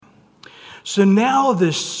So now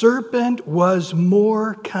the serpent was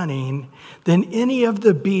more cunning than any of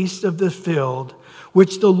the beasts of the field,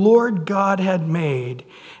 which the Lord God had made.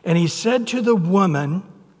 And he said to the woman,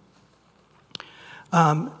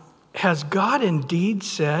 has God indeed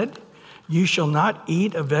said, you shall not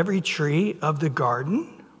eat of every tree of the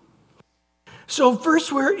garden? So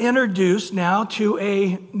first we're introduced now to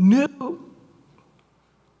a new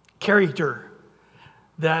character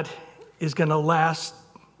that is going to last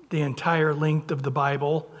the entire length of the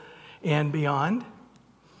Bible and beyond.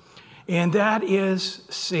 And that is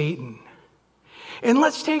Satan. And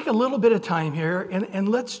let's take a little bit of time here and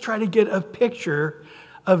let's try to get a picture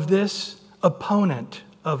of this opponent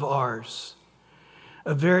of ours.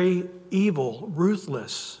 A very evil,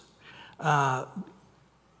 ruthless,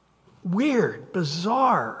 weird,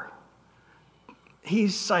 bizarre.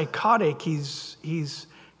 He's psychotic. He's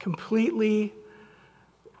completely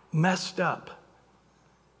messed up.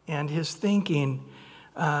 And his thinking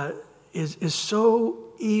is so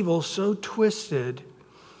evil, so twisted,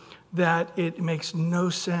 that it makes no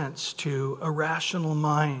sense to a rational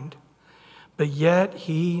mind. But yet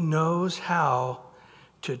he knows how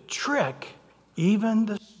to trick even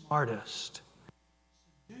the smartest,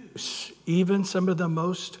 seduce even some of the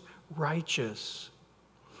most righteous.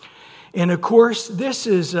 And of course, this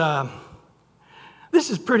is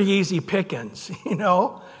pretty easy pickings,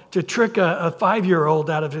 to trick a 5-year-old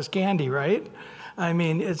out of his candy, right? I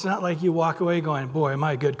mean, it's not like you walk away going, boy, am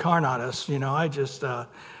I a good con artist. I just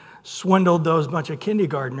swindled those bunch of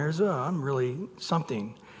kindergartners. Oh, I'm really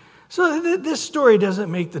something. So this story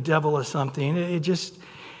doesn't make the devil a something. It just,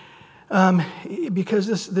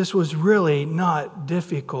 because this was really not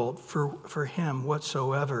difficult for him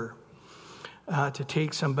whatsoever, to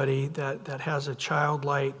take somebody that has a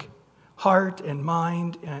childlike heart and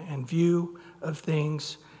mind and view of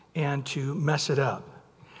things and to mess it up.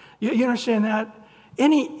 You understand that?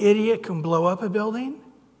 Any idiot can blow up a building,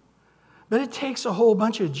 but it takes a whole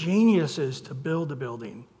bunch of geniuses to build a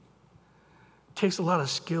building. It takes a lot of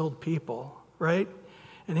skilled people, right?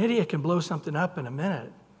 An idiot can blow something up in a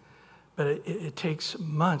minute, but it takes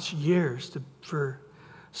months, years for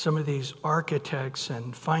some of these architects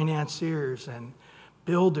and financiers and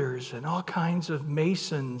builders and all kinds of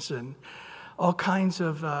masons and all kinds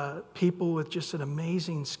of people with just an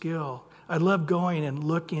amazing skill. I love going and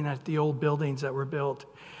looking at the old buildings that were built,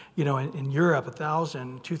 in Europe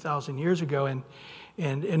 1,000, 2,000 years ago,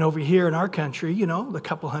 and over here in our country, a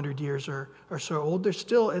couple hundred years or so old. They're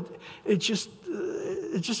still, it's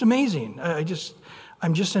just amazing. I'm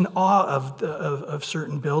just in awe of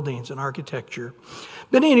certain buildings and architecture.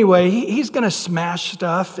 But anyway, he's going to smash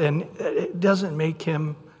stuff, and it doesn't make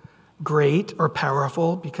him great or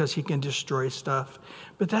powerful because he can destroy stuff.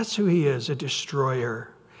 But that's who he is, a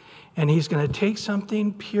destroyer. And he's going to take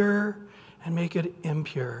something pure and make it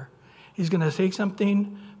impure. He's going to take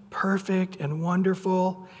something perfect and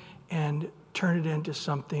wonderful and turn it into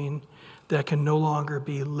something that can no longer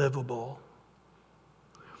be livable.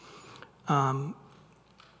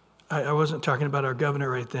 I wasn't talking about our governor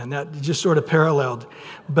right then. That just sort of paralleled.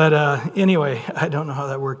 But anyway, I don't know how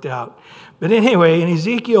that worked out. But anyway, in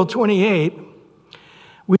Ezekiel 28,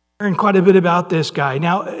 we learn quite a bit about this guy.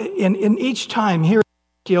 Now, in each time here,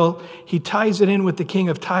 Ezekiel, he ties it in with the king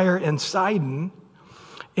of Tyre and Sidon.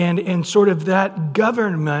 And sort of that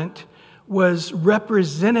government was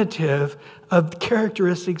representative of the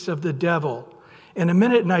characteristics of the devil. In a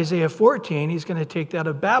minute in Isaiah 14, he's going to take that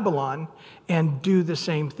of Babylon and do the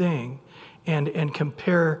same thing and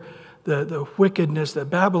compare the wickedness that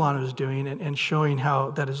Babylon was doing and showing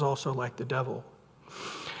how that is also like the devil.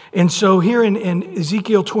 And so here in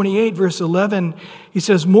Ezekiel 28, verse 11, he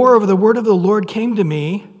says, moreover, the word of the Lord came to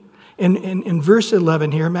me. In verse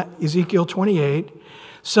 11 here, Ezekiel 28,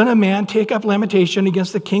 Son of man, take up lamentation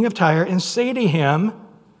against the king of Tyre and say to him,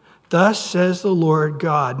 thus says the Lord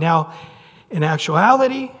God. Now, in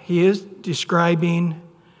actuality, he is describing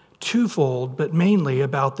twofold, but mainly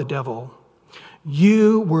about the devil.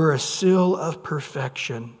 You were a sill of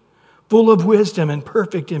perfection, full of wisdom and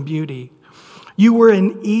perfect in beauty. You were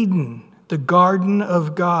in Eden, the garden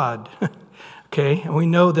of God. Okay, and we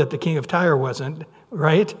know that the king of Tyre wasn't,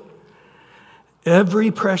 right?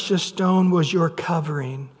 Every precious stone was your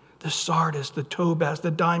covering. The sardius, the topaz, the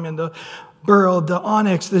diamond, the beryl, the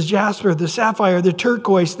onyx, the jasper, the sapphire, the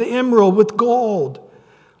turquoise, the emerald with gold.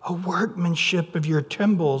 A workmanship of your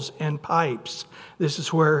timbrels and pipes. This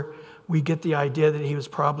is where we get the idea that he was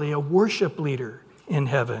probably a worship leader in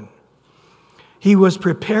heaven. He was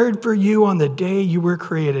prepared for you on the day you were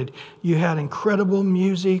created. You had incredible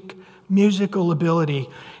musical ability.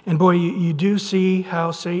 And boy, you do see how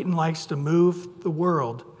Satan likes to move the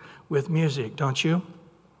world with music, don't you?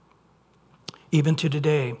 Even to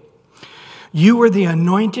today. You were the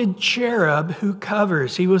anointed cherub who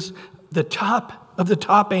covers. He was the top of the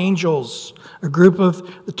top angels, a group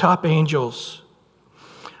of the top angels.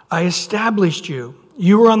 I established you.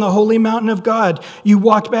 You were on the holy mountain of God. You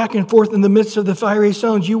walked back and forth in the midst of the fiery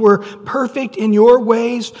stones. You were perfect in your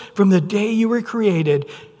ways from the day you were created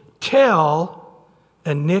till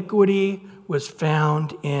iniquity was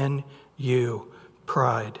found in you.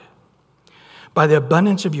 Pride. By the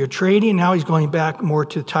abundance of your trading, now he's going back more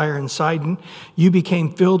to Tyre and Sidon, you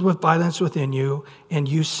became filled with violence within you, and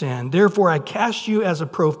you sinned. Therefore, I cast you as a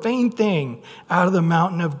profane thing out of the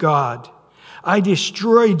mountain of God. I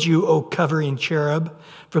destroyed you, O covering cherub,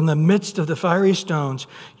 from the midst of the fiery stones.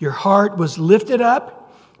 Your heart was lifted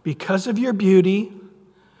up because of your beauty.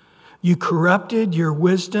 You corrupted your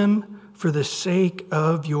wisdom for the sake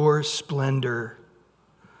of your splendor.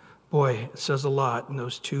 Boy, it says a lot in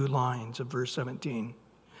those 2 lines of verse 17.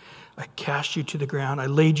 I cast you to the ground. I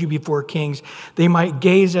laid you before kings. They might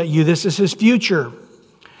gaze at you. This is his future.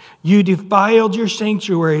 You defiled your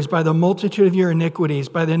sanctuaries by the multitude of your iniquities,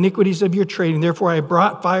 by the iniquities of your trading. Therefore, I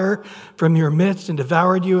brought fire from your midst and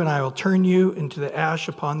devoured you, and I will turn you into the ash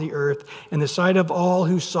upon the earth. In the sight of all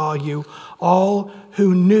who saw you, all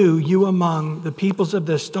who knew you among the peoples of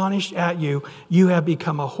the astonished at you, you have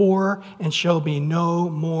become a whore and shall be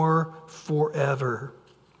no more forever.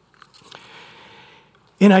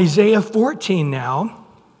 In Isaiah 14 now,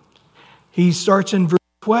 he starts in verse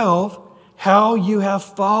 12, how you have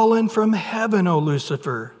fallen from heaven, O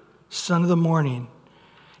Lucifer, son of the morning.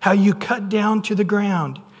 How you cut down to the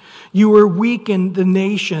ground. You were weakened the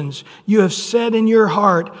nations. You have said in your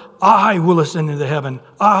heart, I will ascend into heaven.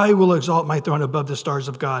 I will exalt my throne above the stars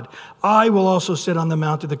of God. I will also sit on the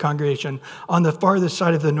mount of the congregation on the farthest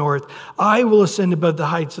side of the north. I will ascend above the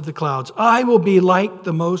heights of the clouds. I will be like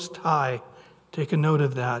the Most High. Take a note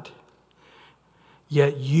of that.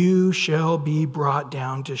 Yet you shall be brought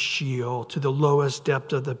down to Sheol, to the lowest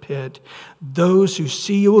depth of the pit. Those who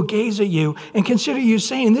see you will gaze at you and consider you,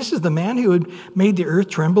 saying, this is the man who had made the earth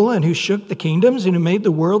tremble and who shook the kingdoms and who made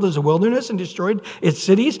the world as a wilderness and destroyed its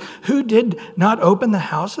cities, who did not open the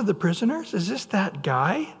house of the prisoners. Is this that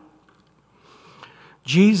guy?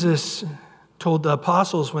 Jesus told the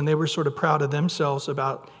apostles when they were sort of proud of themselves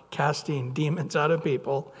about casting demons out of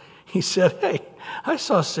people, he said, hey, I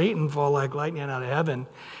saw Satan fall like lightning out of heaven.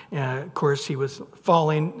 And of course, he was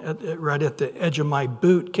falling right at the edge of my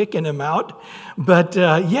boot, kicking him out. But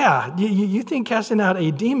yeah, you think casting out a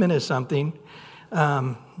demon is something.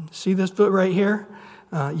 See this foot right here?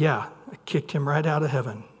 Yeah, I kicked him right out of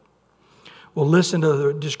heaven. Well, listen to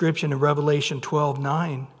the description in Revelation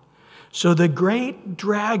 12:9. So the great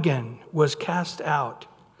dragon was cast out,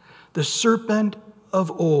 the serpent of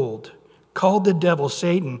old, called the devil,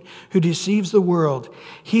 Satan, who deceives the world.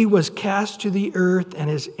 He was cast to the earth, and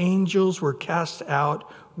his angels were cast out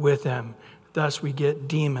with him. Thus we get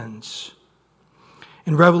demons.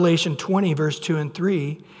 In Revelation 20, verse 2 and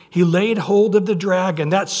 3, he laid hold of the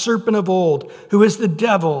dragon, that serpent of old, who is the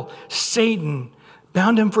devil, Satan,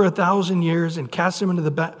 bound him for 1,000 years and cast him into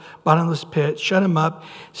the bottomless pit, shut him up,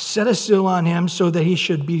 set a seal on him so that he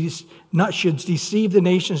should deceive the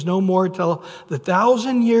nations no more till the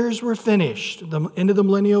 1,000 years were finished, into the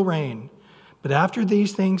millennial reign. But after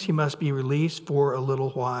these things, he must be released for a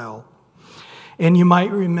little while. And you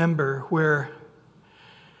might remember where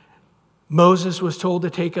Moses was told to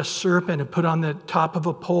take a serpent and put on the top of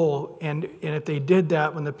a pole. And if they did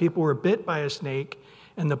that, when the people were bit by a snake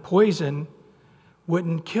and the poison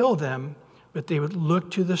wouldn't kill them, but they would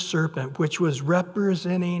look to the serpent, which was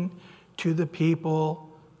representing to the people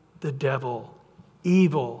the devil,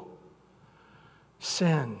 evil,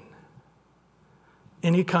 sin,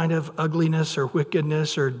 any kind of ugliness or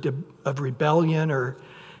wickedness or of rebellion or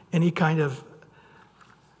any kind of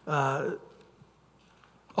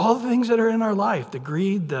all the things that are in our life, the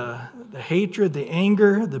greed, the hatred, the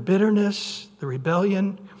anger, the bitterness, the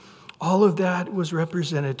rebellion, all of that was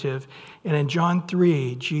representative. And in John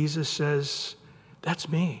 3, Jesus says, that's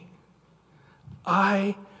me.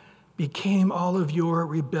 I became all of your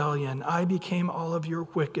rebellion. I became all of your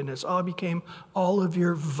wickedness. I became all of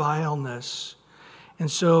your vileness. And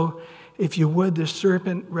so, if you would, the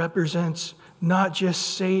serpent represents not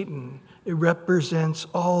just Satan, it represents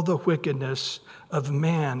all the wickedness of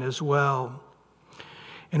man as well.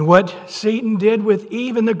 And what Satan did with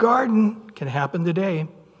Eve in the garden can happen today.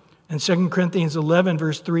 In 2 Corinthians 11,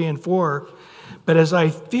 verse 3 and 4, but as I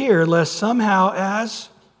fear, lest somehow as,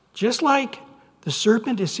 just like the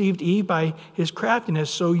serpent deceived Eve by his craftiness,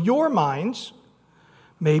 so your minds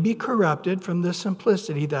may be corrupted from the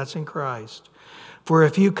simplicity that's in Christ. For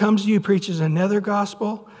if he who comes to you preaches another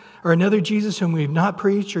gospel, or another Jesus whom we have not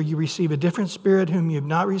preached, or you receive a different spirit whom you have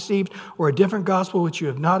not received, or a different gospel which you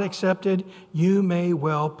have not accepted, you may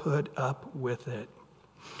well put up with it.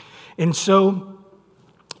 And so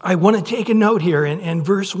I want to take a note here in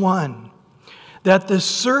verse 1, that the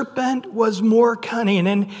serpent was more cunning.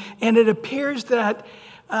 And it appears that,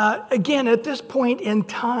 again, at this point in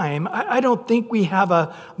time, I don't think we have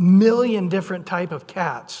a million different type of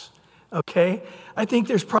cats, okay? I think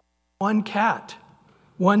there's probably one cat,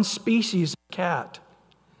 one species of cat.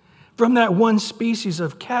 From that one species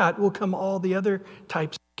of cat will come all the other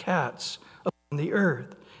types of cats upon the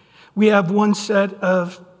earth. We have one set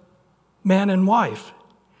of man and wife,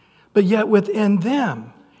 but yet within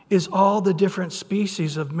them is all the different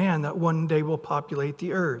species of man that one day will populate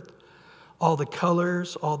the earth. All the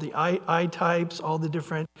colors, all the eye types, all the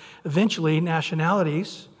different, eventually,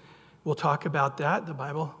 nationalities. We'll talk about that. The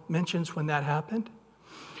Bible mentions when that happened.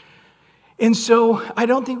 And so I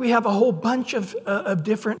don't think we have a whole bunch of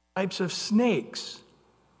different types of snakes.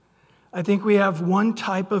 I think we have one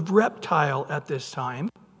type of reptile at this time.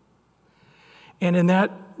 And in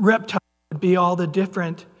that reptile would be all the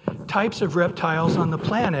different types of reptiles on the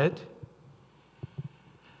planet.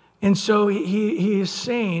 And so he is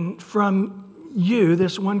saying from you,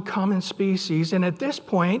 this one common species, and at this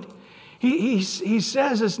point, he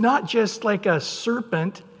says it's not just like a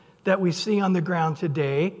serpent that we see on the ground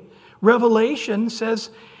today. Revelation says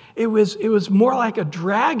it was more like a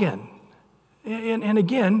dragon. And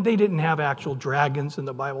again, they didn't have actual dragons in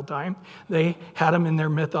the Bible time. They had them in their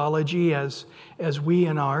mythology as we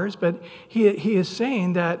in ours. But he is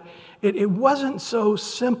saying that it wasn't so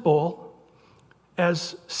simple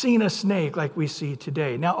as seeing a snake like we see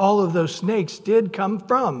today. Now, all of those snakes did come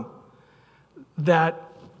from that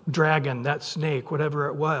dragon, that snake, whatever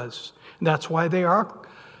it was. And that's why they are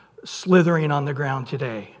slithering on the ground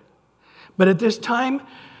today. But at this time,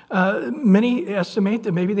 many estimate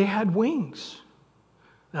that maybe they had wings.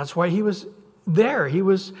 That's why he was there. It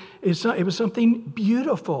was something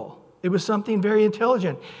beautiful. It was something very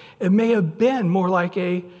intelligent. It may have been more like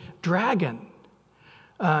a dragon.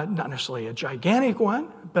 Not necessarily a gigantic one,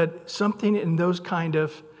 but something in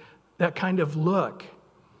that kind of look.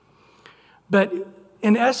 But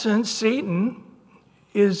in essence, Satan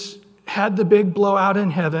had the big blowout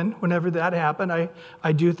in heaven whenever that happened.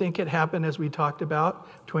 I do think it happened, as we talked about,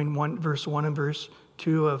 between verse 1 and verse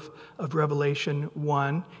 2 of Revelation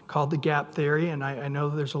 1, called the gap theory. And I know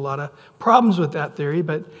there's a lot of problems with that theory,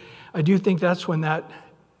 but I do think that's when that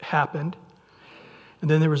happened. And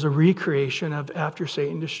then there was a recreation of after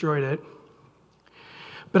Satan destroyed it.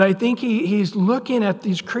 But I think he's looking at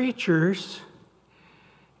these creatures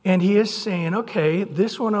and he is saying, okay,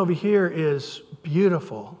 this one over here is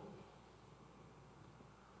beautiful.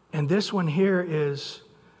 And this one here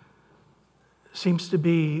seems to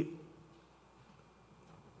be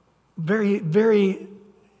very, very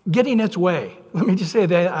getting its way. Let me just say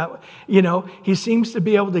that, he seems to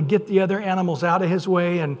be able to get the other animals out of his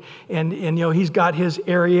way, and he's got his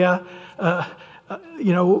area, and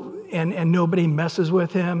nobody messes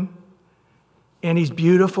with him, and he's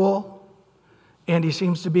beautiful, and he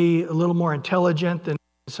seems to be a little more intelligent than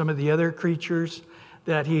some of the other creatures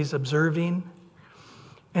that he's observing.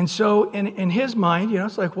 And so in his mind,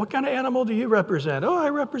 it's like, what kind of animal do you represent? Oh, I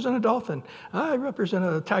represent a dolphin. I represent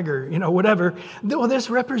a tiger, whatever. Well, this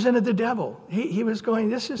represented the devil. He was going,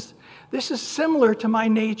 this is similar to my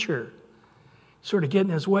nature. Sort of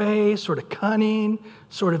getting his way, sort of cunning,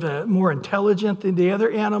 sort of more intelligent than the other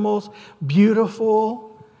animals,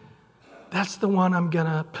 beautiful. That's the one I'm going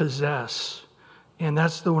to possess. And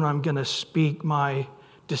that's the one I'm going to speak my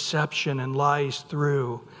deception and lies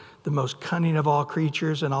through. The most cunning of all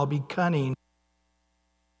creatures, and I'll be cunning.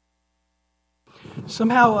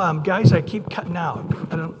 Somehow, guys, I keep cutting out.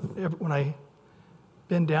 When I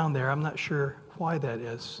bend down there, I'm not sure why that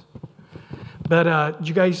is. But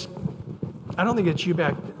you guys, I don't think it's you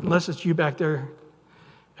back, unless it's you back there.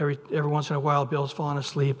 Every once in a while, Bill's falling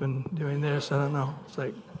asleep and doing this. I don't know. It's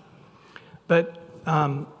like, but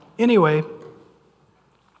anyway.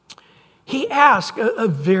 He asked a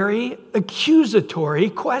very accusatory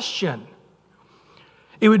question.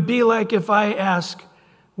 It would be like if I ask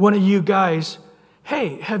one of you guys,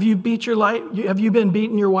 hey, have you been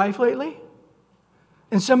beating your wife lately?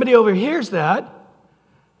 And somebody overhears that.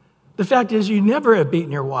 The fact is you never have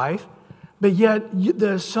beaten your wife, but yet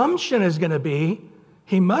the assumption is going to be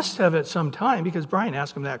he must have at some time because Brian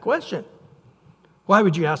asked him that question. Why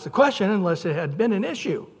would you ask the question unless it had been an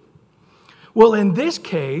issue? Well, in this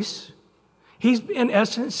case, he's in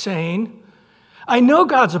essence saying, I know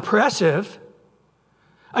God's oppressive.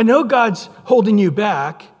 I know God's holding you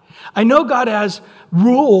back. I know God has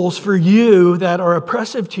rules for you that are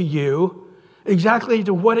oppressive to you. Exactly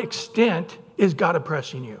to what extent is God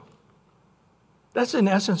oppressing you? That's in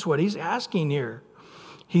essence what he's asking here.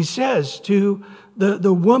 He says to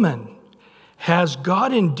the woman, has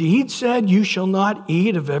God indeed said you shall not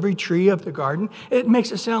eat of every tree of the garden? It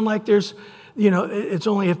makes it sound like there's, it's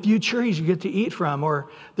only a few trees you get to eat from,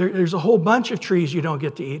 or there's a whole bunch of trees you don't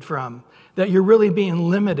get to eat from, that you're really being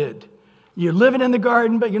limited. You're living in the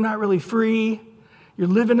garden, but you're not really free. You're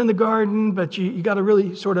living in the garden, but you got to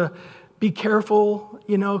really sort of be careful,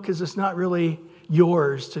 because it's not really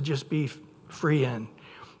yours to just be free in,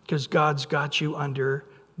 because God's got you under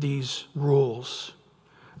these rules.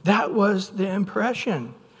 That was the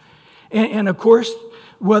impression. And of course,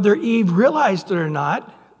 whether Eve realized it or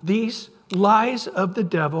not, these lies of the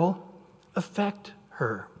devil affect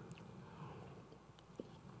her.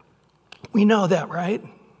 We know that, right?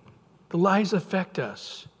 The lies affect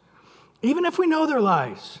us. Even if we know they're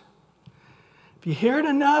lies. If you hear it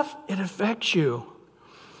enough, it affects you.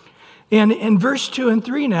 And in verse 2 and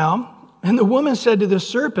 3 now, and the woman said to the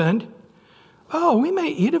serpent, oh, we may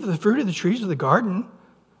eat of the fruit of the trees of the garden,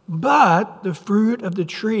 but the fruit of the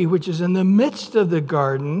tree which is in the midst of the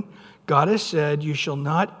garden, God has said, you shall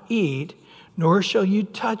not eat, nor shall you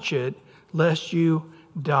touch it, lest you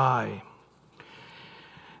die.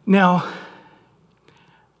 Now,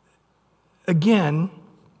 again,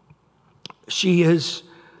 she is,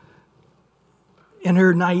 in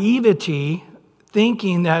her naivety,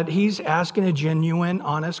 thinking that he's asking a genuine,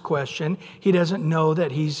 honest question. He doesn't know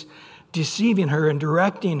that he's deceiving her and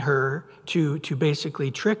directing her to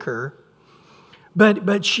basically trick her.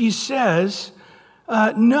 But she says,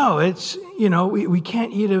 no, it's, we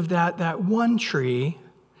can't eat of that one tree.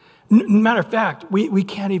 Matter of fact, we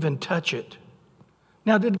can't even touch it.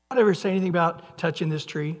 Now, did God ever say anything about touching this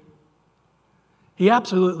tree? He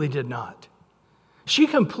absolutely did not. She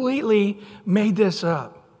completely made this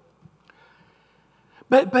up.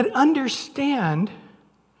 But understand,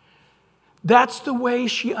 that's the way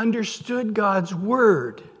she understood God's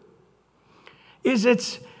word.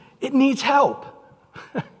 It needs help.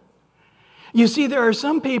 You see, there are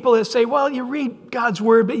some people that say, well, you read God's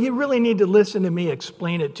word, but you really need to listen to me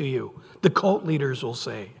explain it to you. The cult leaders will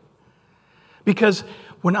say. Because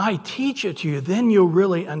when I teach it to you, then you'll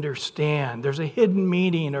really understand. There's a hidden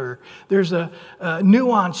meaning, or there's a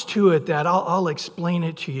nuance to it that I'll explain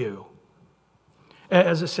it to you.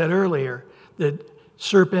 As I said earlier, the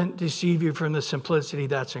serpent deceived you from the simplicity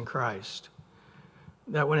that's in Christ.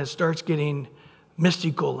 That when it starts getting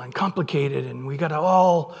mystical and complicated, and we got to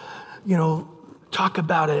all, talk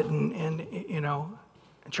about it and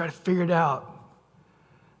try to figure it out,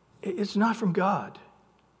 it's not from God.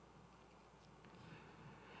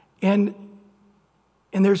 And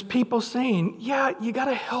there's people saying, yeah, you got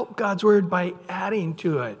to help God's word by adding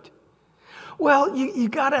to it. Well, you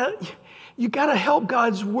got to help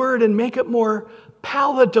God's word and make it more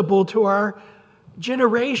palatable to our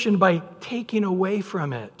generation by taking away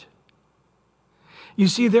from it. You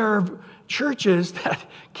see, there are churches that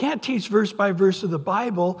can't teach verse by verse of the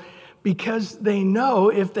Bible because they know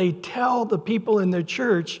if they tell the people in their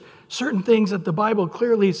church certain things that the Bible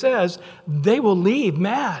clearly says, they will leave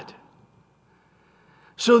mad.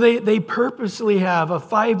 So they purposely have a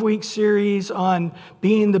 5-week series on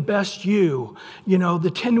being the best you, the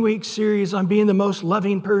 10-week series on being the most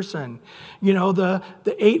loving person, the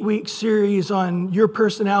 8-week series on your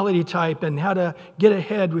personality type and how to get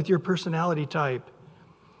ahead with your personality type.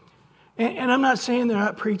 And I'm not saying they're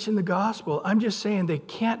not preaching the gospel. I'm just saying they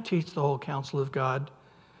can't teach the whole counsel of God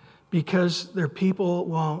because their people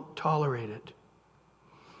won't tolerate it.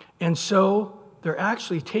 And so they're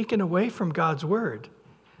actually taken away from God's word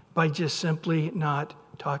by just simply not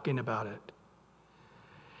talking about it.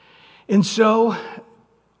 And so,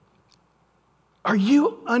 are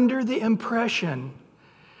you under the impression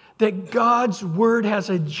that God's word has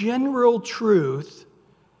a general truth,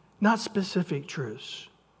 not specific truths?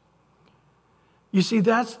 You see,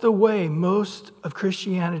 that's the way most of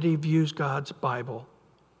Christianity views God's Bible.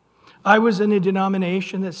 I was in a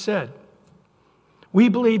denomination that said, we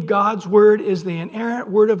believe God's word is the inerrant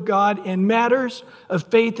word of God in matters of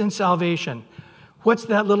faith and salvation. What's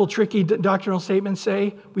that little tricky doctrinal statement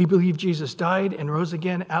say? We believe Jesus died and rose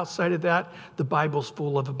again. Outside of that, the Bible's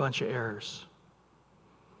full of a bunch of errors.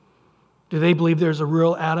 Do they believe there's a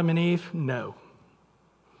real Adam and Eve? No.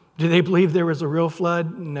 Do they believe there was a real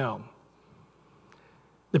flood? No.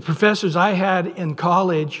 The professors I had in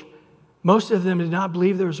college, most of them did not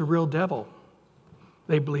believe there was a real devil.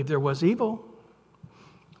 They believed there was evil.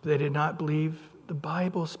 They did not believe the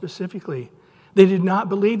Bible specifically. They did not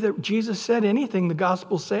believe that Jesus said anything the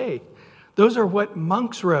Gospels say. Those are what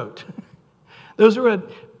monks wrote. Those are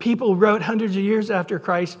what people wrote hundreds of years after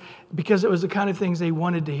Christ because it was the kind of things they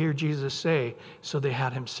wanted to hear Jesus say, so they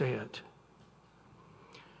had him say it.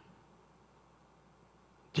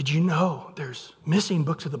 Did you know there's missing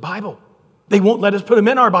books of the Bible? They won't let us put them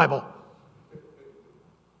in our Bible.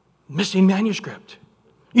 Missing manuscript.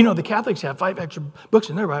 You know, the Catholics have 5 extra books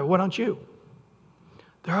in their Bible. Why don't you?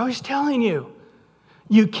 They're always telling you,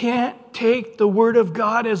 you can't take the Word of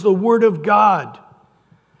God as the Word of God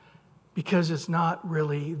because it's not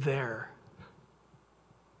really there.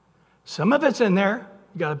 Some of it's in there.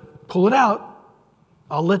 You got to pull it out.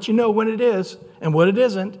 I'll let you know when it is and what it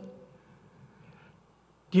isn't.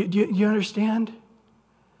 Do you understand?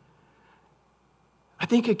 I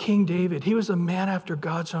think of King David. He was a man after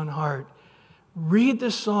God's own heart. Read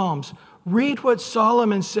the Psalms. Read what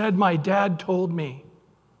Solomon said, my dad told me.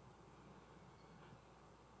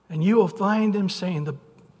 And you will find them saying the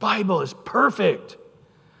Bible is perfect.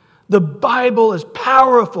 The Bible is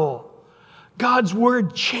powerful. God's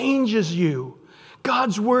Word changes you.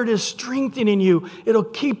 God's Word is strengthening you. It'll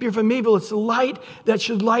keep you from evil. It's the light that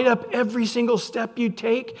should light up every single step you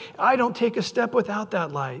take. I don't take a step without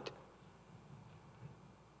that light.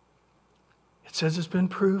 It says it's been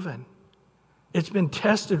proven. It's been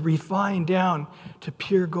tested, refined down to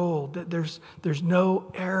pure gold. That there's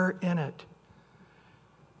no error in it.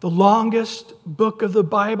 The longest book of the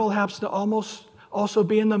Bible happens to almost also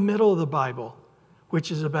be in the middle of the Bible,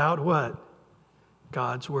 which is about what?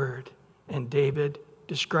 God's Word. And David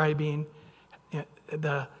describing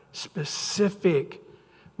the specific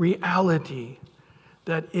reality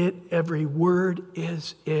that every word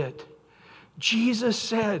is it. Jesus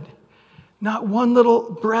said, not one little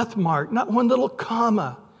breath mark, not one little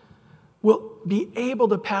comma will be able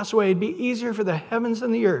to pass away. It'd be easier for the heavens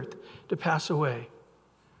and the earth to pass away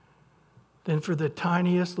than for the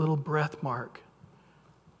tiniest little breath mark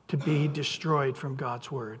to be destroyed from God's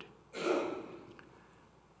Word.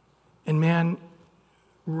 And man,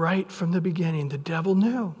 right from the beginning, the devil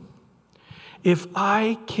knew. If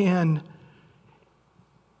I can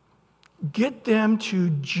get them to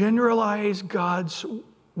generalize God's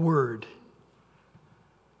Word,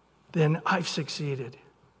 then I've succeeded.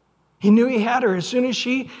 He knew he had her. As soon as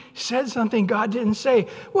she said something God didn't say,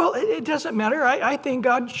 well, it doesn't matter. I think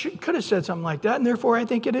God could have said something like that, and therefore I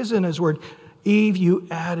think it is in His Word. Eve, you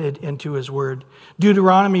added into His Word.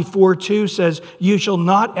 Deuteronomy 4:2 says, you shall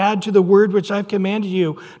not add to the word which I've commanded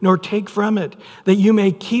you, nor take from it, that you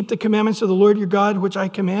may keep the commandments of the Lord your God, which I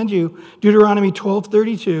command you. Deuteronomy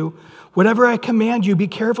 12:32, whatever I command you, be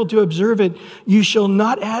careful to observe it. You shall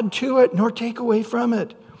not add to it, nor take away from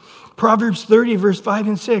it. Proverbs 30, verse 5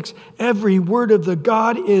 and 6, every word of the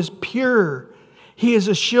God is pure. He is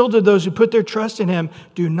a shield to those who put their trust in Him.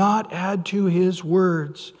 Do not add to His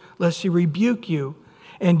words, lest He rebuke you,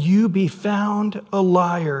 and you be found a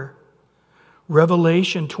liar.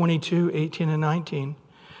 Revelation 22:18 and 19.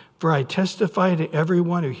 For I testify to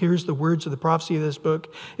everyone who hears the words of the prophecy of this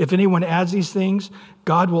book, if anyone adds these things,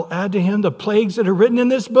 God will add to him the plagues that are written in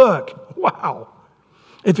this book. Wow.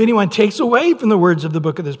 If anyone takes away from the words of the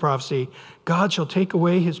book of this prophecy, God shall take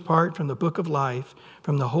away his part from the book of life,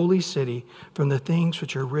 from the holy city, from the things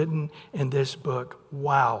which are written in this book.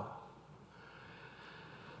 Wow.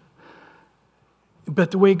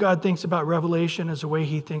 But the way God thinks about Revelation is the way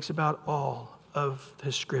He thinks about all of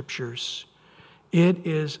the Scriptures. It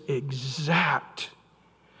is exact.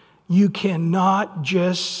 You cannot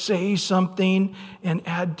just say something and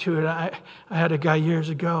add to it. I had a guy years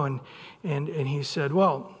ago, and he said,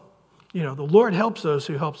 well, you know, the Lord helps those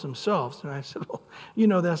who help themselves. And I said, well, you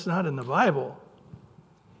know, that's not in the Bible.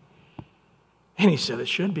 And he said, it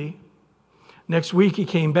should be. Next week he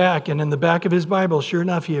came back, and in the back of his Bible, sure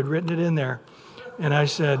enough, he had written it in there. And I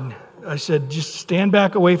said, just stand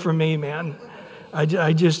back away from me, man.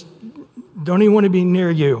 I just don't even want to be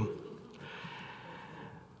near you.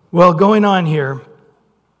 Well, going on here,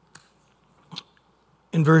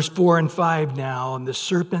 in verse 4 and 5 now, and the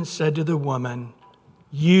serpent said to the woman,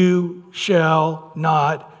 you shall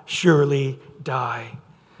not surely die.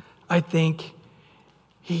 I think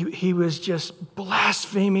he was just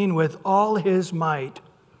blaspheming with all his might.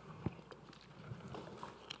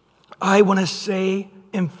 I want to say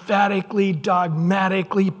emphatically,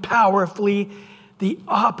 dogmatically, powerfully, the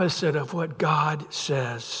opposite of what God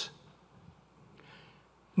says.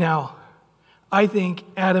 Now, I think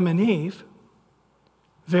Adam and Eve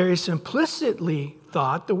very simplistically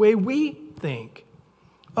thought the way we think.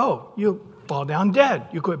 Oh, you'll fall down dead.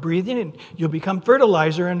 You quit breathing and you'll become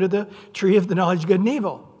fertilizer under the tree of the knowledge of good and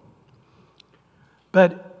evil.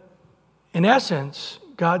 But In essence,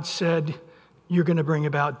 God said, you're going to bring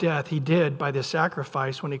about death. He did by the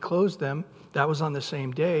sacrifice when he closed them. That was on the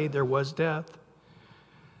same day. There was death.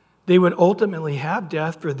 They would ultimately have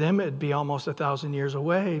death. For them, it'd be almost 1,000 years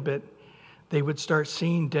away, but they would start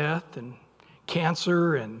seeing death and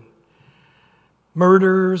cancer and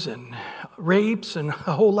murders and rapes and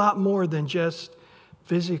a whole lot more than just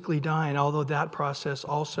physically dying, although that process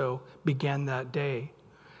also began that day.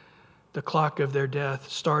 The clock of their death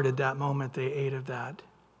started that moment they ate of that.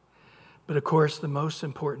 But of course, the most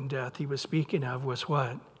important death he was speaking of was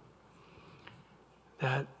what?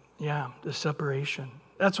 The separation.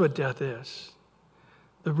 That's what death is.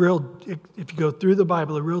 If you go through the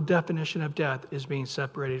Bible, the real definition of death is being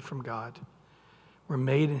separated from God. We're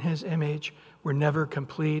made in his image. We're never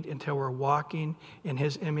complete until we're walking in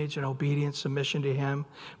his image and obedience, submission to him.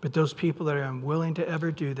 But those people that are unwilling to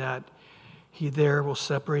ever do that, he there will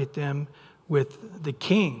separate them with the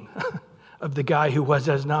king of the guy who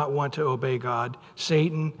does not want to obey God,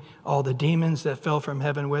 Satan, all the demons that fell from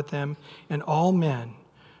heaven with him, and all men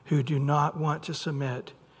who do not want to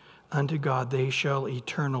submit unto God, they shall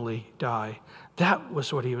eternally die. That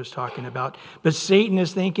was what he was talking about. But Satan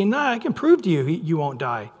is thinking, I can prove to you you won't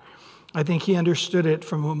die. I think he understood it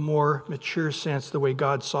from a more mature sense, the way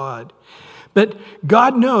God saw it. But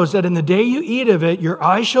God knows that in the day you eat of it, your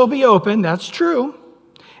eyes shall be open. That's true.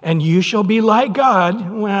 And you shall be like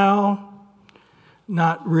God. Well,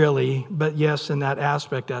 not really, but yes, in that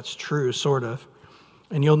aspect, that's true, sort of.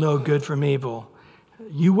 And you'll know good from evil.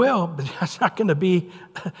 You will, but that's not going to be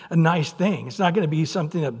a nice thing. It's not going to be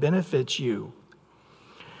something that benefits you.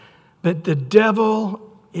 But the devil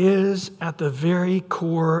is at the very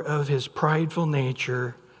core of his prideful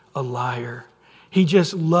nature a liar. He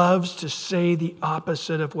just loves to say the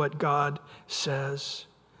opposite of what God says.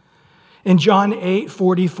 In John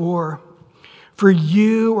 8:44, for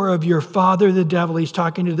you are of your father the devil. He's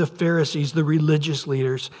talking to the Pharisees, the religious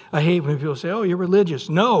leaders. I hate when people say, oh, you're religious.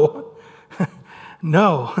 No.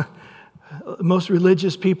 No. Most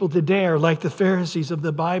religious people today are like the Pharisees of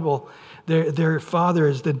the Bible. Their father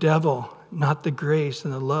is the devil, not the grace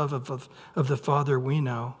and the love of the Father we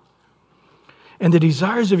know. And the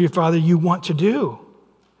desires of your father you want to do.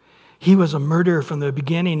 He was a murderer from the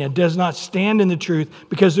beginning and does not stand in the truth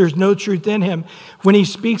because there's no truth in him. When he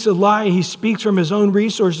speaks a lie, he speaks from his own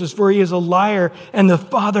resources, for he is a liar and the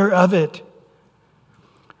father of it.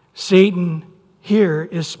 Satan here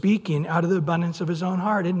is speaking out of the abundance of his own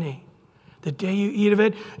heart, isn't he? The day you eat of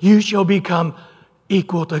it, you shall become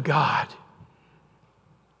equal to God.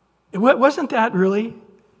 Isn't that really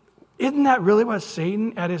what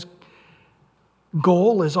Satan at his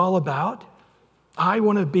goal is all about? I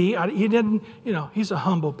want to be, he didn't, he's a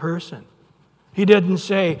humble person. He didn't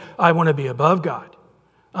say, I want to be above God.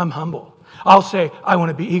 I'm humble. I'll say, I want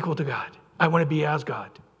to be equal to God. I want to be as God.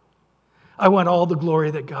 I want all the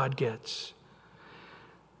glory that God gets.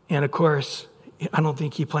 And of course, I don't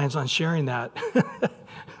think he plans on sharing that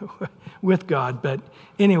with God. But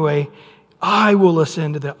anyway, I will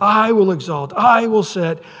ascend to the, I will exalt, I will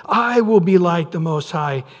set, I will be like the Most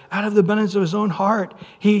High. Out of the abundance of his own heart,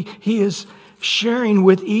 he is sharing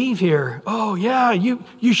with Eve here. Oh yeah,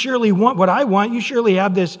 you surely want what I want. You surely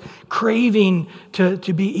have this craving to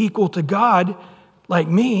be equal to God like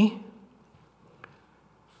me.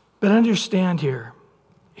 But understand here,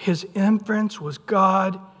 his inference was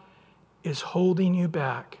God is holding you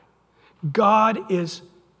back. God is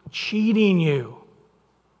cheating you.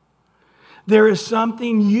 There is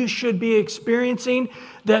something you should be experiencing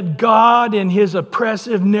that God in his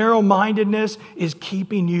oppressive narrow-mindedness is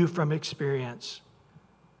keeping you from experience.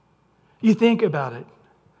 You think about it.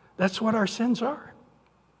 That's what our sins are.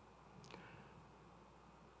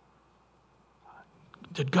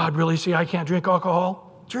 Did God really say I can't drink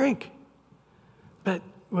alcohol? Drink. But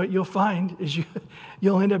what you'll find is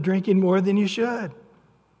you'll end up drinking more than you should.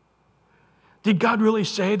 Did God really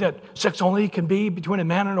say that sex only can be between a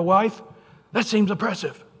man and a wife? That seems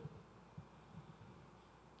oppressive.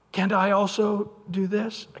 Can't I also do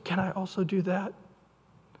this? Can I also do that?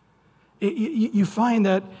 You find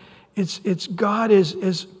that it's God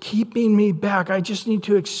is keeping me back. I just need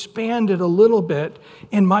to expand it a little bit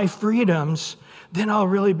in my freedoms, then I'll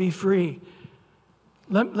really be free.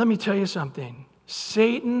 Let me tell you something.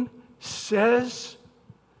 Satan says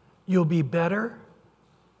you'll be better.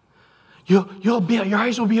 Your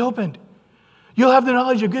eyes will be opened. You'll have the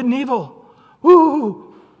knowledge of good and evil.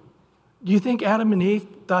 Woo! Do you think Adam and Eve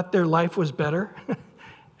thought their life was better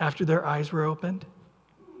after their eyes were opened?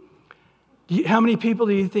 How many people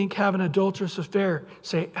do you think have an adulterous affair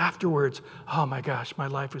say afterwards, oh my gosh, my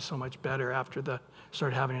life was so much better after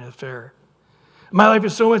started having an affair? My life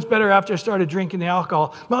is so much better after I started drinking the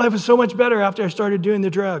alcohol. My life is so much better after I started doing the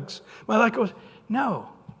drugs. My life goes, no.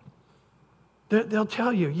 They'll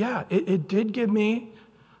tell you, yeah, it did give me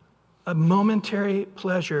a momentary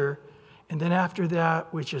pleasure, and then after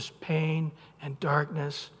that, which is pain and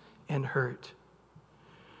darkness and hurt.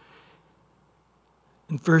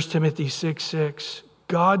 In 1 Timothy 6:6,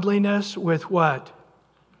 godliness with what?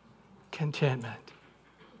 Contentment.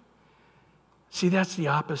 See, that's the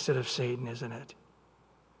opposite of Satan, isn't it?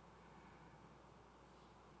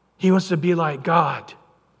 He wants to be like God,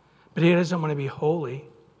 but he doesn't want to be holy.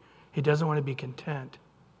 He doesn't want to be content.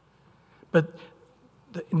 But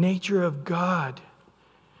the nature of God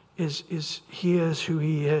is he is who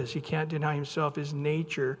he is. He can't deny himself. His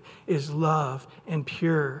nature is love and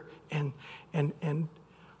pure and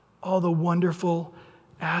all the wonderful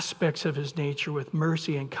aspects of his nature with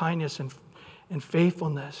mercy and kindness and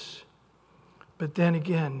faithfulness. But then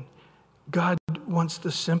again, God wants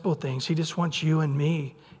the simple things. He just wants you and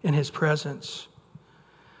me in his presence.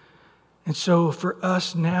 And so for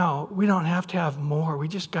us now, we don't have to have more. We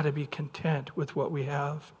just got to be content with what we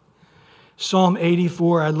have. Psalm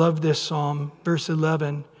 84, I love this psalm, verse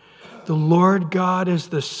 11. The Lord God is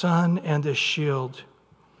the sun and the shield.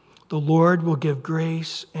 The Lord will give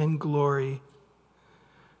grace and glory.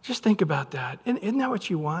 Just think about that. Isn't that what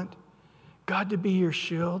you want? God to be your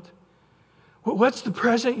shield? What's the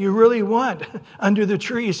present you really want under the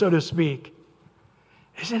tree, so to speak?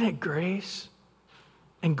 Isn't it grace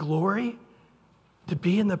and glory? To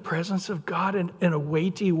be in the presence of God in a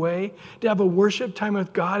weighty way? To have a worship time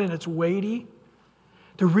with God and it's weighty?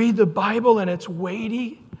 To read the Bible and it's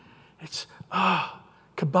weighty? It's,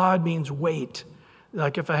 kabod means weight.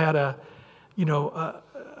 Like if I had a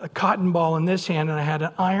cotton ball in this hand and I had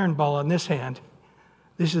an iron ball in this hand.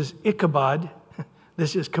 This is Ichabod.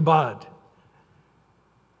 This is kabod.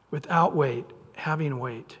 Without weight, having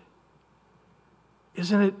weight.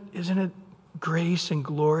 Isn't it grace and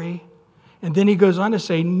glory? And then he goes on to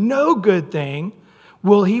say, no good thing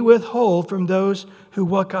will he withhold from those who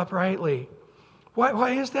walk uprightly.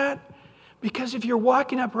 Why is that? Because if you're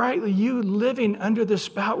walking uprightly, you living under the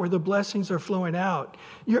spout where the blessings are flowing out.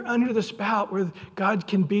 You're under the spout where God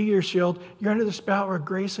can be your shield. You're under the spout where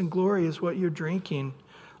grace and glory is what you're drinking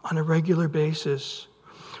on a regular basis.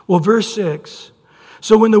 Well, verse 6.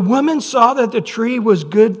 So when the woman saw that the tree was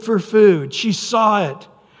good for food, she saw it.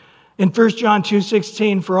 In 1 John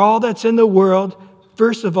 2:16, for all that's in the world,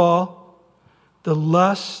 first of all, the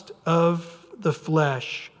lust of the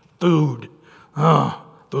flesh, food.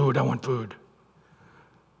 Food, I want food.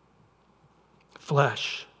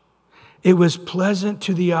 Flesh. It was pleasant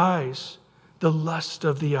to the eyes, the lust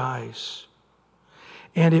of the eyes.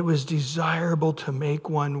 And it was desirable to make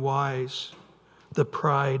one wise, the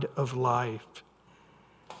pride of life.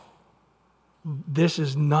 This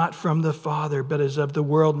is not from the Father, but is of the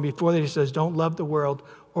world. And before that he says, don't love the world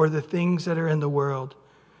or the things that are in the world.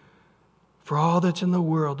 For all that's in the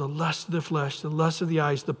world, the lust of the flesh, the lust of the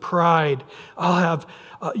eyes, the pride, I'll have,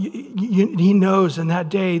 he knows in that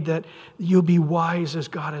day that you'll be wise as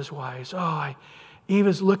God is wise. Eve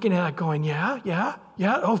is looking at it going, yeah.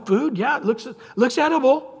 Oh, food, yeah, it looks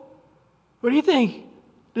edible. What do you think?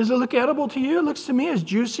 Does it look edible to you? It looks to me as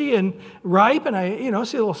juicy and ripe, and I,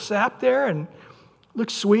 see a little sap there, and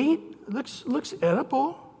looks sweet. It looks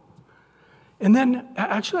edible. And then,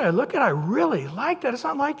 actually, I really like that. It's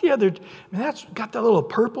not like the other. That's got that little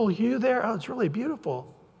purple hue there. Oh, it's really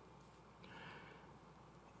beautiful.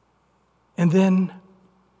 And then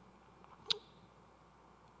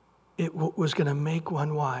it was going to make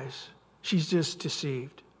one wise. She's just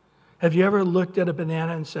deceived. Have you ever looked at a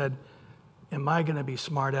banana and said, am I going to be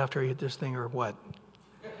smart after I eat this thing or what?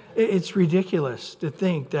 It's ridiculous to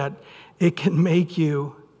think that it can make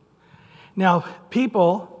you. Now,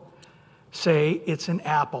 people say it's an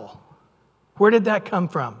apple. Where did that come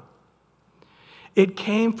from? It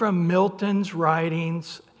came from Milton's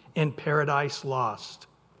writings in Paradise Lost.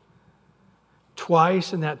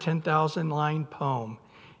 Twice in that 10,000-line poem,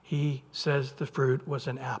 he says the fruit was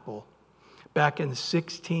an apple. Back in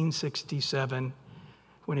 1667,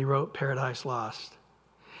 when he wrote Paradise Lost.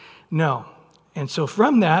 No. And so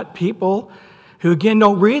from that, people who, again,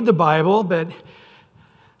 don't read the Bible, but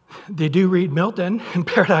they do read Milton and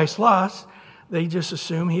Paradise Lost, they just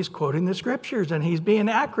assume he's quoting the scriptures and he's being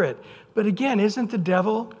accurate. But again, isn't the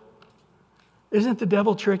devil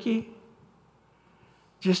tricky?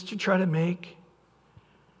 Just to try to make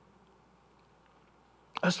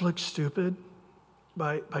us look stupid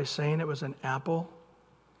by saying it was an apple?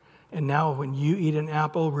 And now when you eat an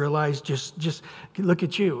apple, realize just look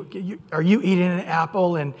at you. Are you eating an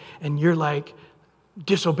apple and you're like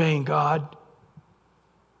disobeying God?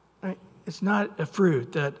 it's not a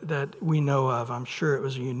fruit that we know of. I'm sure it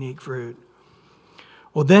was a unique fruit.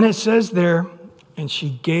 Well, then it says there, and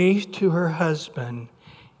she gave to her husband,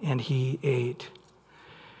 and he ate.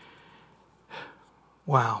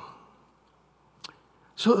 Wow.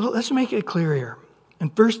 So let's make it clear here. In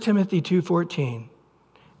 1 Timothy 2:14,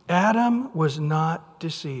 Adam was not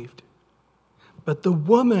deceived, but the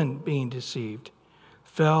woman being deceived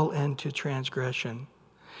fell into transgression.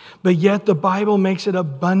 But yet the Bible makes it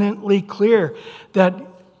abundantly clear that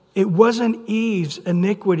it wasn't Eve's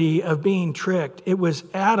iniquity of being tricked. It was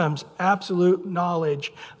Adam's absolute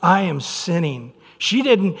knowledge, I am sinning.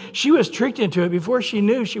 She was tricked into it before she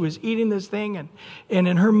knew she was eating this thing. And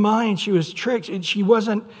in her mind, she was tricked. And she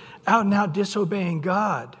wasn't out and out disobeying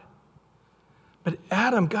God. But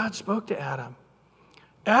Adam, God spoke to Adam.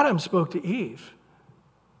 Adam spoke to Eve.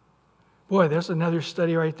 Boy, there's another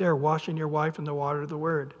study right there, washing your wife in the water of the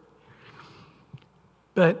word.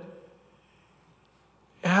 But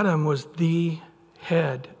Adam was the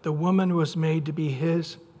head. The woman was made to be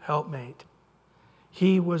his helpmate.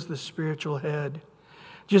 He was the spiritual head.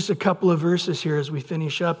 Just a couple of verses here as we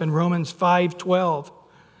finish up. In Romans 5:12,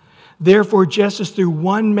 therefore, just as through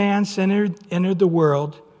one man sin entered the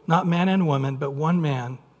world, not man and woman, but one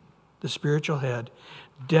man, the spiritual head,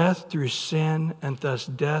 death through sin, and thus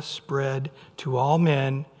death spread to all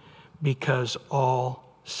men because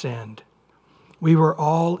all sinned. We were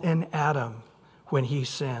all in Adam when he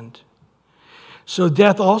sinned. So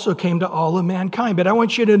death also came to all of mankind. But I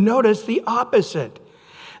want you to notice the opposite.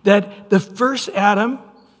 That the first Adam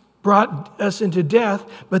brought us into death,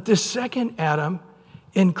 but the second Adam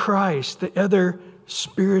in Christ, the other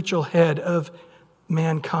spiritual head of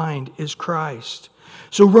mankind, is Christ.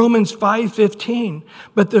 So Romans 5:15,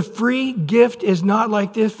 but the free gift is not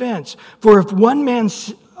like the offense. For if one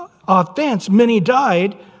man's offense, many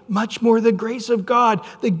died, much more the grace of God,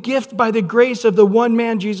 the gift by the grace of the one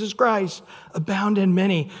man, Jesus Christ, abound in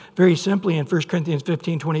many. Very simply in 1 Corinthians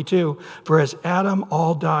 15:22, for as Adam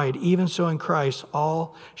all died, even so in Christ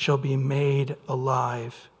all shall be made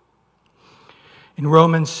alive. In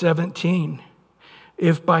Romans 17,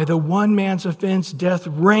 if by the one man's offense death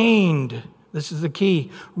reigned, this is the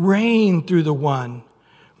key, reigned through the one,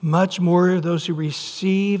 much more those who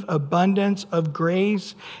receive abundance of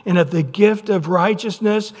grace and of the gift of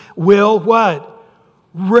righteousness will what?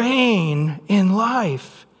 Reign in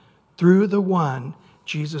life through the one,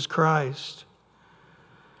 Jesus Christ.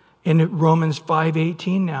 In Romans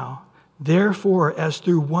 5:18 now, therefore, as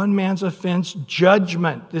through one man's offense,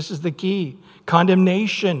 judgment, this is the key,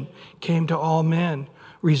 condemnation came to all men,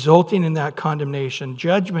 resulting in that condemnation.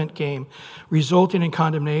 Judgment came, resulting in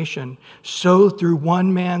condemnation. So through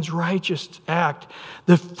one man's righteous act,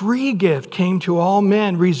 the free gift came to all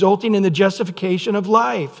men, resulting in the justification of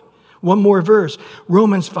life. One more verse,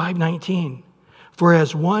 Romans 5:19. For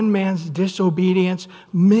as one man's disobedience,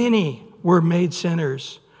 many were made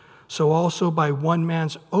sinners. So also by one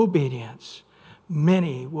man's obedience,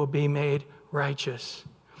 many will be made righteous.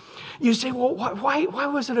 You say, well, why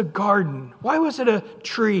was it a garden? Why was it a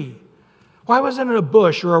tree? Why wasn't it a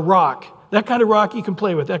bush or a rock? That kind of rock you can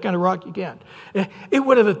play with, that kind of rock you can't. It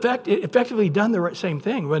would have effectively done the same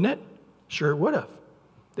thing, wouldn't it? Sure it would have.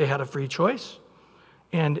 They had a free choice,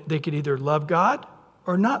 and they could either love God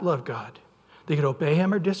or not love God. They could obey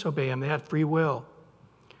him or disobey him. They had free will.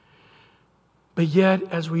 But yet,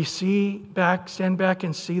 as we stand back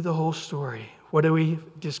and see the whole story, what do we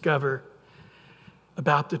discover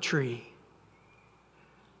about the tree?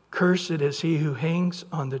 Cursed is he who hangs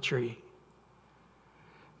on the tree.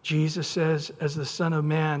 Jesus says, as the Son of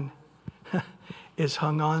Man is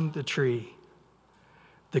hung on the tree,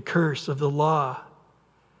 the curse of the law,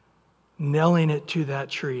 nailing it to that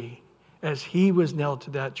tree, as he was nailed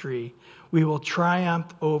to that tree, we will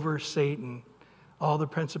triumph over Satan, all the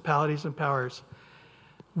principalities and powers.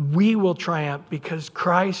 We will triumph because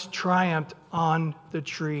Christ triumphed on the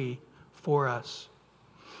tree for us.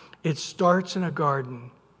 It starts in a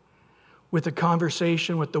garden with a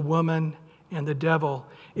conversation with the woman and the devil.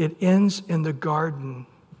 It ends in the garden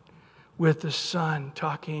with the Son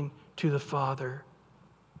talking to the Father.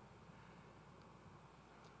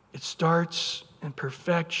 It starts in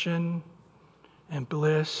perfection and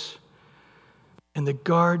bliss. In the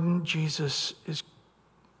garden, Jesus is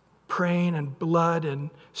praying, and blood and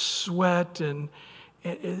sweat, and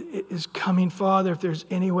it is coming, Father, if there's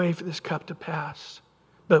any way for this cup to pass.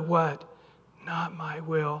 But what? Not my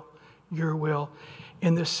will, your will.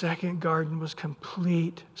 In the second garden was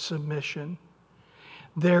complete submission.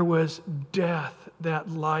 There was death that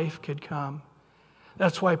life could come.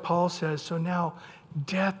 That's why Paul says, so now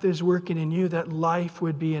death is working in you that life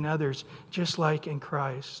would be in others, just like in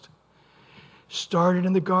Christ. Started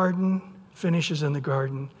in the garden, finishes in the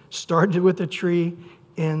garden. Started with the tree,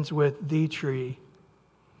 ends with the tree.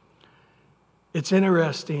 It's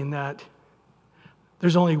interesting that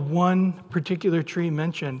there's only one particular tree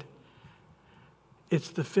mentioned.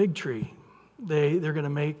 It's the fig tree. They're going to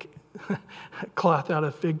make cloth out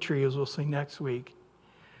of fig tree, as we'll see next week.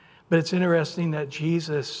 But it's interesting that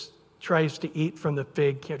Jesus tries to eat from the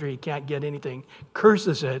fig tree. He can't get anything,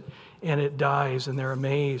 curses it, and it dies, and they're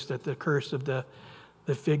amazed at the curse of the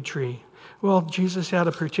fig tree. Well, Jesus had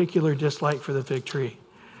a particular dislike for the fig tree.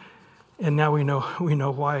 And now we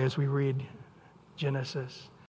know why as we read Genesis.